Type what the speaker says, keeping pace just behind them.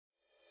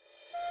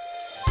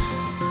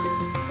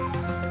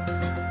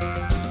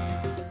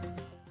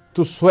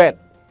to sweat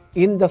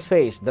in the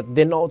face that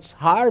denotes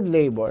hard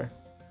labor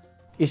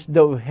is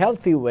the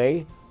healthy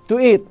way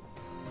to eat.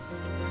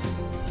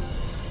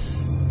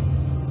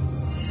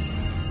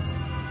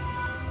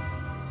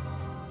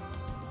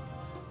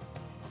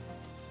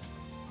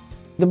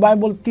 The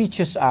Bible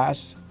teaches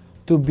us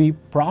to be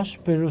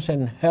prosperous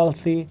and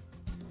healthy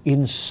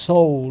in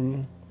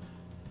soul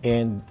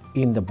and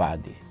in the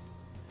body.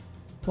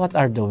 What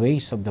are the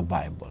ways of the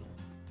Bible?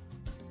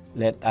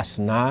 Let us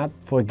not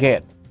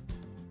forget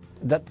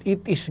that it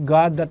is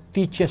God that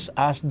teaches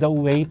us the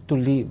way to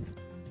live.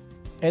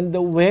 And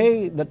the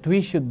way that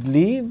we should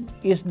live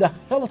is the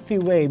healthy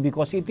way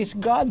because it is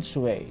God's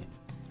way.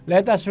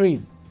 Let us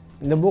read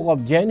in the book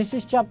of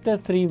Genesis chapter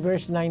 3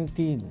 verse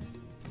 19.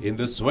 In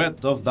the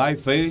sweat of thy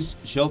face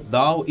shalt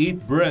thou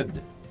eat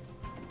bread,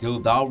 till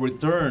thou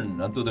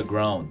return unto the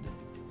ground.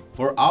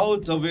 For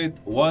out of it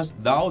wast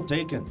thou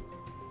taken,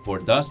 for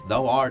dust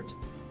thou art,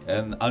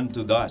 and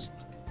unto dust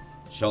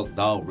shalt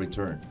thou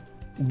return.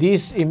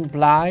 This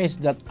implies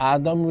that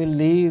Adam will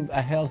live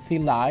a healthy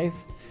life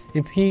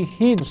if he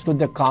heeds to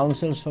the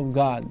counsels of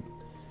God.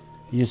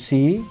 You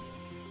see,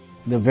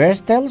 the verse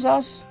tells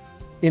us,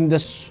 in the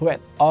sweat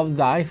of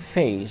thy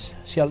face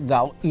shalt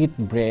thou eat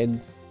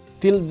bread,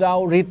 till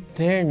thou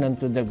return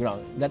unto the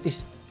ground. That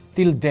is,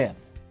 till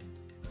death.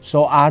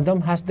 So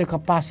Adam has the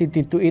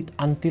capacity to eat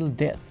until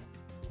death.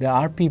 There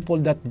are people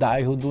that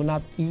die who do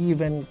not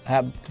even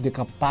have the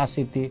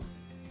capacity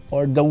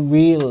or the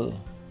will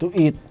to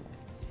eat.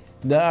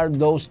 There are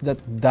those that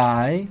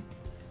die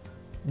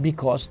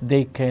because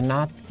they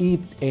cannot eat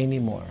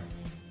anymore.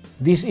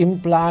 This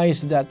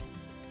implies that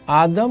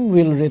Adam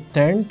will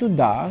return to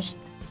dust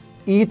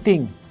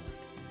eating,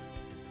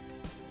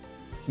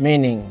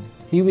 meaning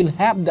he will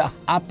have the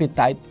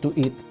appetite to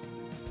eat.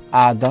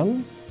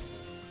 Adam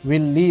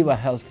will live a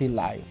healthy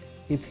life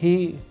if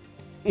he,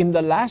 in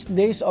the last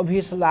days of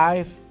his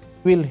life,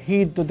 will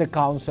heed to the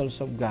counsels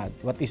of God.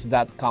 What is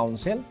that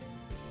counsel?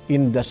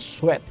 In the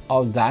sweat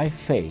of thy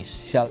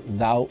face shalt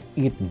thou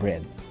eat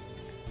bread.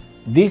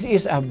 This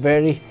is a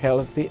very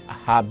healthy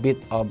habit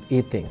of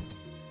eating.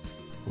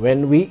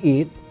 When we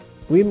eat,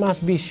 we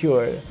must be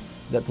sure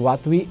that what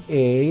we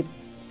ate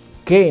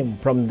came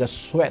from the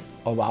sweat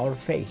of our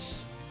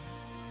face.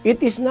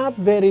 It is not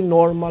very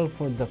normal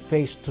for the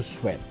face to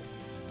sweat.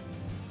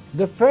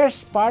 The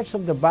first parts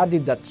of the body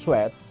that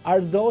sweat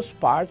are those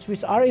parts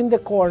which are in the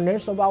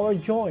corners of our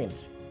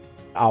joints,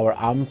 our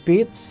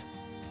armpits,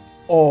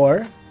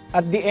 or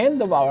at the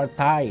end of our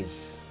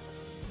thighs.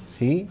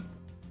 See?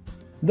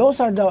 Those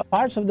are the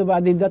parts of the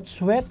body that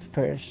sweat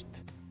first,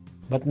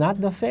 but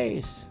not the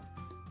face.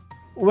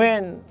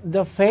 When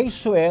the face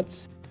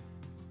sweats,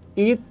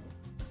 it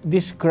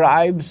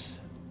describes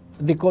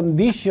the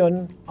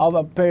condition of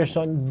a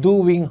person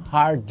doing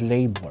hard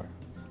labor.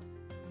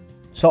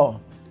 So,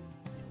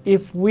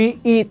 if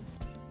we eat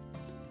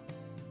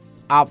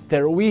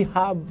after we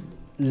have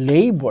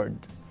labored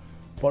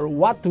for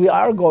what we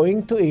are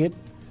going to eat,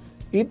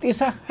 it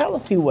is a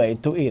healthy way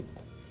to eat.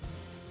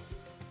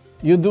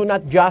 You do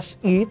not just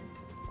eat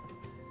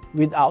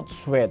without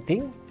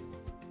sweating.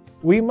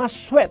 We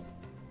must sweat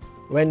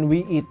when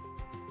we eat.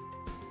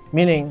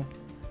 Meaning,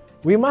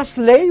 we must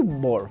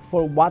labor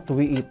for what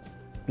we eat.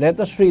 Let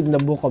us read in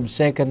the book of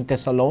 2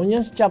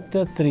 Thessalonians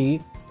chapter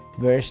 3,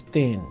 verse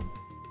 10.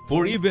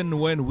 For even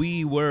when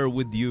we were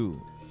with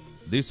you,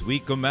 this we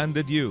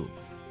commanded you,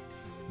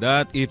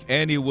 that if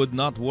any would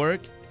not work,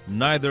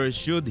 neither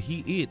should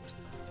he eat.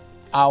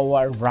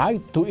 Our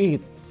right to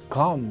eat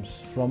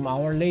comes from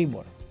our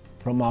labor,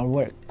 from our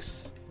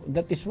works.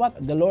 That is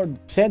what the Lord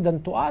said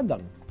unto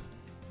Adam.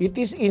 It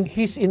is in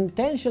His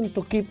intention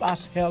to keep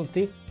us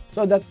healthy,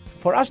 so that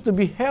for us to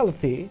be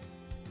healthy,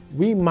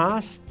 we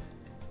must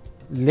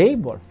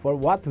labor for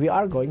what we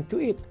are going to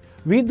eat.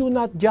 We do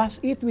not just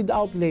eat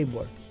without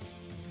labor.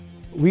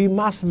 We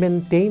must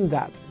maintain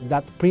that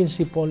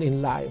principle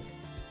in life,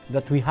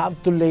 that we have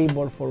to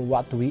labor for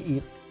what we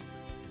eat.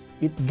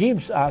 It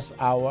gives us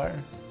our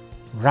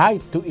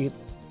right to eat.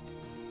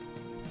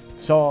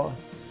 So,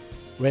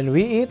 when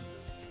we eat,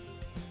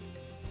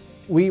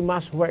 we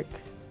must work.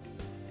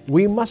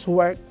 We must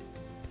work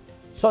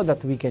so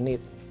that we can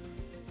eat.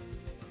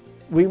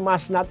 We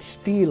must not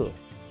steal.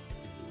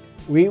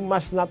 We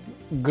must not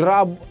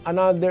grab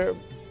another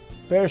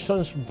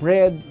person's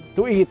bread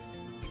to eat.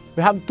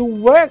 We have to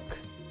work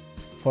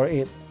for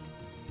it.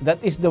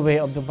 That is the way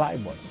of the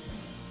Bible.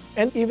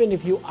 And even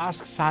if you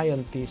ask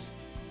scientists,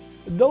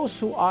 those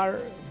who are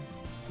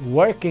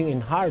working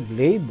in hard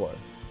labor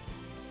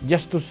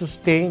just to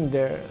sustain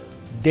their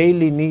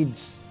daily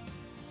needs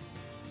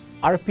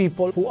are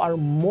people who are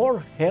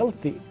more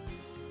healthy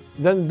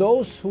than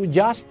those who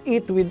just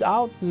eat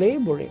without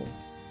laboring.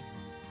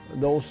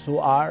 Those who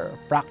are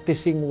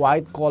practicing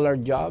white-collar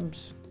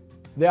jobs,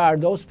 there are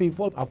those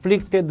people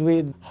afflicted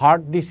with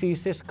heart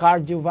diseases,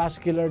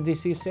 cardiovascular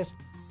diseases,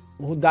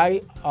 who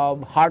die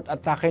of heart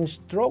attack and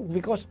stroke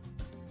because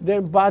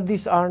their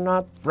bodies are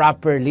not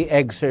properly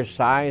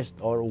exercised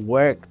or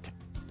worked.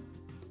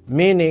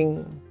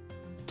 Meaning,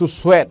 to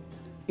sweat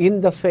in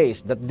the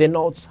face that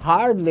denotes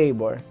hard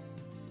labor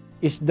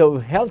is the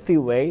healthy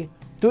way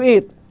to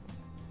eat,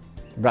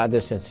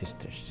 brothers and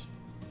sisters.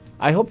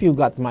 I hope you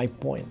got my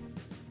point.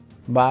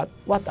 But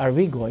what are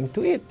we going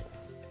to eat?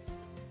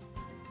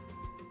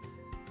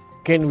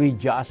 Can we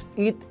just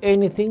eat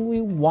anything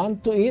we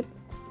want to eat?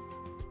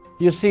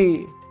 You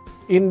see,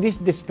 in this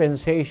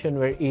dispensation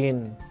we're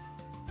in,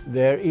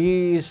 there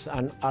is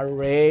an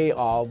array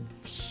of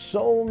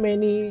so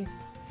many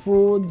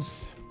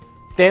foods,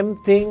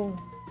 tempting,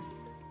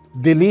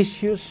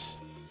 delicious,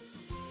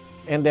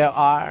 and there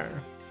are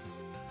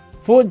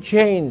food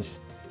chains.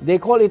 They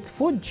call it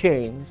food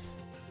chains,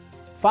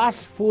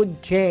 fast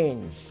food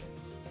chains.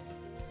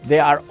 They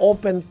are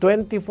open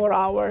 24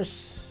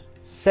 hours,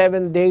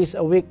 7 days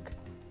a week.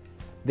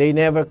 They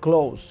never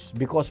close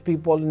because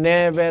people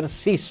never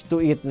cease to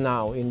eat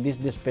now in this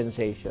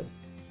dispensation.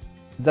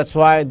 That's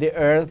why the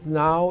earth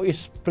now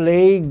is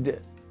plagued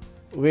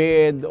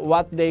with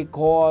what they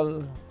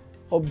call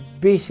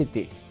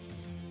obesity.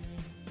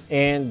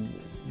 And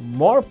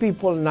more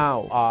people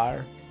now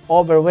are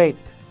overweight.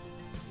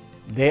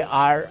 They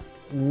are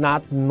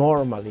not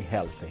normally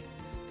healthy.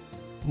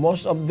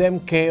 Most of them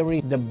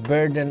carry the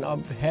burden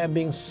of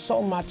having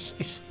so much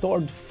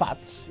stored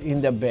fats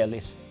in their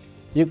bellies.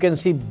 You can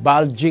see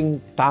bulging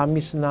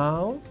tummies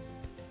now,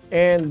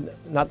 and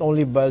not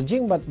only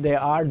bulging, but they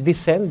are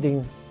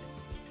descending.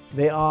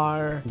 They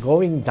are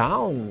going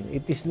down.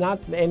 It is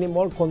not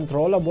anymore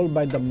controllable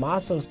by the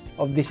muscles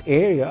of this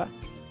area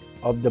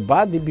of the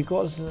body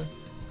because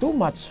too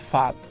much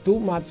fat, too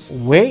much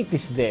weight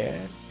is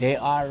there. They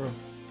are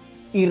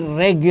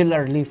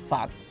irregularly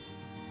fat.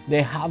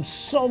 They have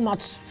so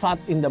much fat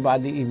in the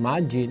body.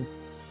 Imagine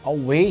a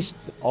waist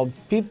of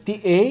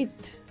 58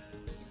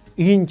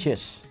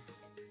 inches.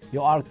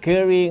 You are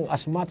carrying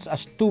as much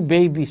as 2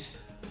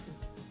 babies.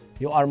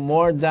 You are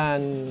more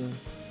than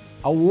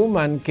a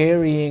woman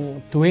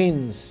carrying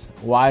twins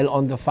while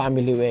on the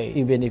family way,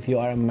 even if you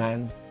are a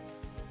man.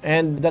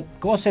 And that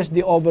causes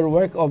the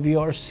overwork of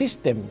your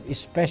system,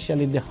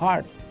 especially the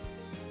heart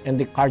and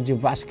the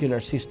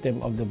cardiovascular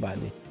system of the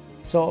body.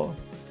 So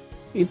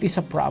it is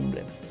a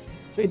problem.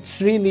 So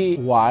it's really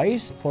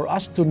wise for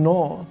us to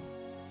know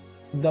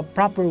the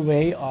proper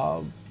way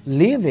of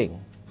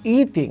living,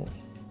 eating.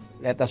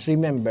 Let us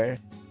remember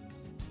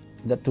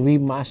that we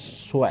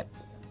must sweat.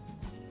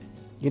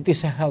 It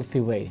is a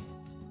healthy way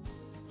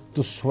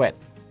to sweat.